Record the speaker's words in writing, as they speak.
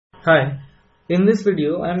Hi, in this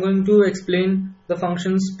video I am going to explain the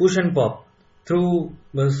functions push and pop through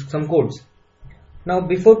some codes. Now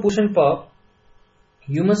before push and pop,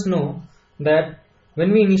 you must know that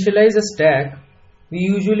when we initialize a stack, we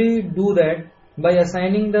usually do that by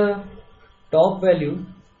assigning the top value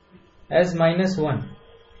as -1.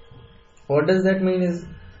 What does that mean is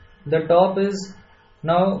the top is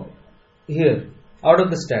now here out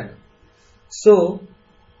of the stack. So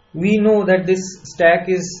we know that this stack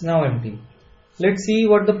is now empty. Let's see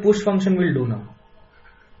what the push function will do now.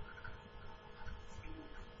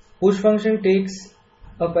 Push function takes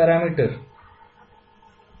a parameter.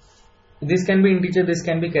 This can be integer, this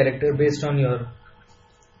can be character based on your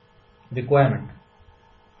requirement.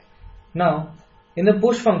 Now in the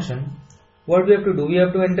push function, what we have to do, we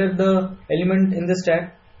have to enter the element in the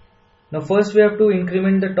stack. Now first we have to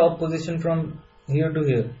increment the top position from here to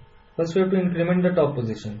here. First we have to increment the top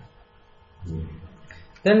position.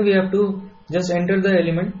 Then we have to just enter the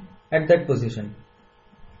element at that position.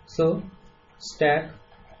 So stack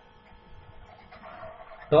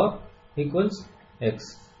top equals x.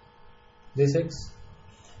 This x.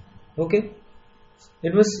 Okay.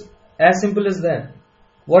 It was as simple as that.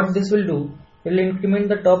 What this will do, it will increment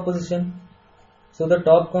the top position. So the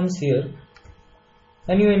top comes here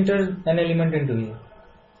and you enter an element into here.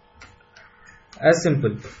 As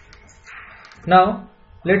simple. Now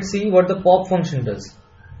let's see what the pop function does.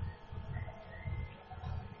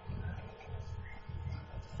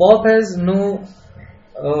 Pop has no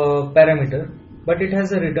parameter, but it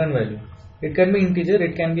has a return value. It can be integer,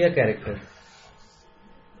 it can be a character.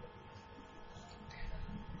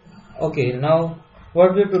 Okay, now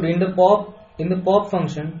what we have to do in the pop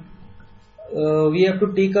function, we have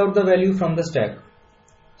to take out the value from the stack.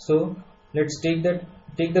 So let's take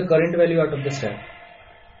the current value out of the stack.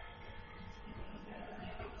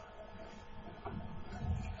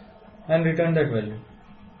 And return that value.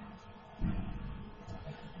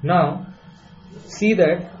 Now see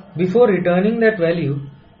that before returning that value,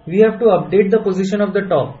 we have to update the position of the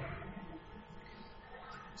top.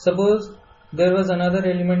 Suppose there was another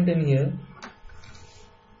element in here.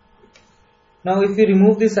 Now if we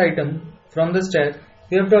remove this item from the stack,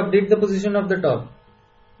 we have to update the position of the top.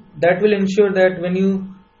 That will ensure that when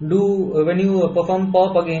you perform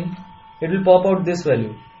pop again, it will pop out this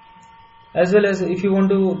value. As well as if you want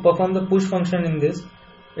to perform the push function in this,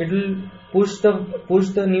 it will push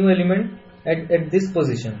the new element at this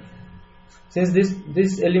position, since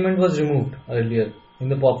this element was removed earlier in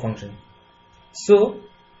the pop function. So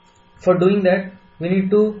for doing that, we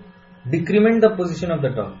need to decrement the position of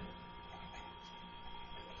the top.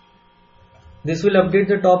 This will update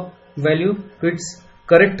the top value to its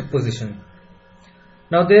correct position.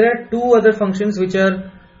 Now there are two other functions which are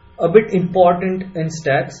a bit important in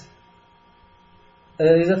stacks.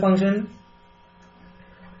 There is a function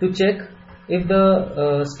to check if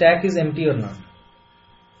the stack is empty or not.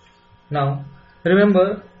 Now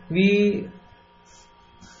remember, we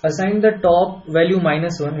assigned the top value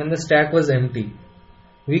 -1 when the stack was empty.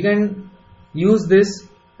 We can use this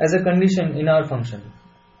as a condition in our function.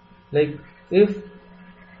 Like if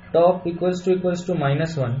top equals to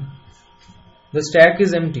 -1, the stack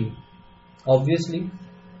is empty, obviously.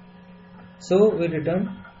 So we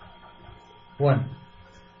return 1.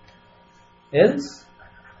 Else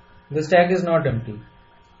the stack is not empty,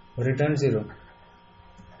 return 0.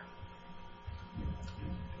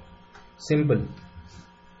 Simple.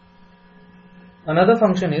 Another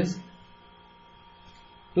function is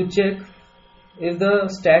to check if the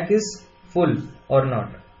stack is full or not.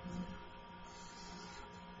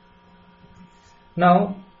 Now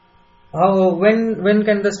when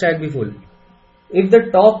can the stack be full? If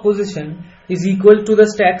the top position is equal to the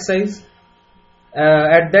stack size,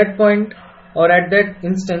 at that point or at that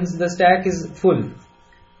instance the stack is full.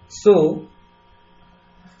 So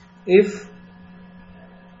if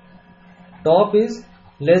top is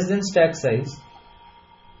less than stack size,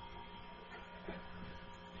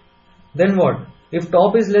 then what? If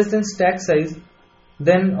top is less than stack size,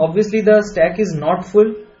 then obviously the stack is not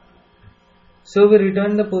full. So we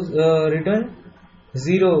return return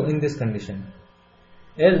 0 in this condition.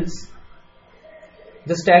 Else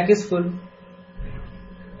the stack is full.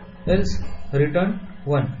 Else return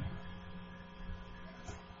 1.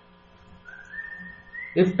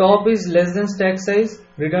 If top is less than stack size,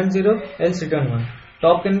 return 0, else return 1.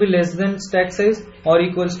 Top can be less than stack size or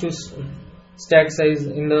equals to stack size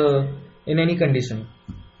in any condition.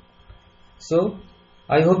 So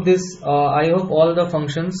I hope all the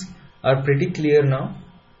functions are pretty clear now,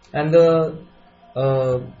 and the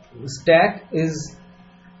stack is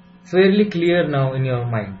fairly clear now in your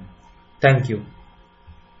mind. Thank you.